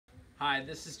Hi,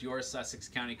 this is your Sussex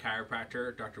County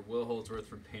chiropractor, Dr. Will Holdsworth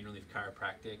from Pain Relief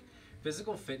Chiropractic.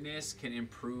 Physical fitness can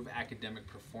improve academic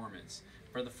performance.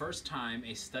 For the first time,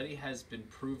 a study has been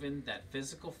proven that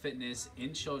physical fitness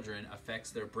in children affects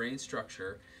their brain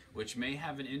structure, which may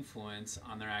have an influence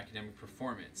on their academic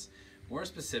performance. More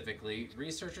specifically,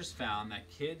 researchers found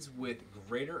that kids with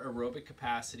greater aerobic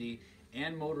capacity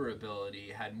and motor ability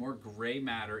had more gray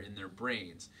matter in their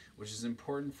brains, which is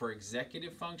important for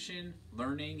executive function,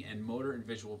 learning, and motor and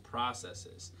visual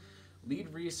processes. Lead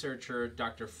researcher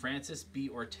Dr. Francis B.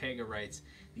 Ortega writes,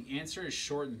 "The answer is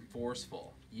short and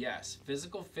forceful. Yes,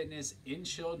 physical fitness in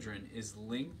children is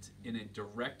linked in a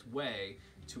direct way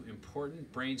to important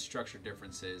brain structure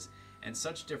differences, and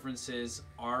such differences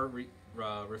are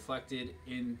reflected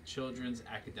in children's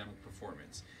academic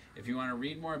performance." If you want to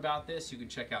read more about this, you can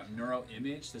check out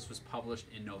Neuroimage. This was published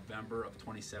in November of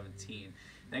 2017.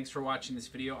 Thanks for watching this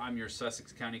video. I'm your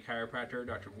Sussex County chiropractor,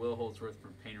 Dr. Will Holdsworth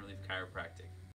from Pain Relief Chiropractic.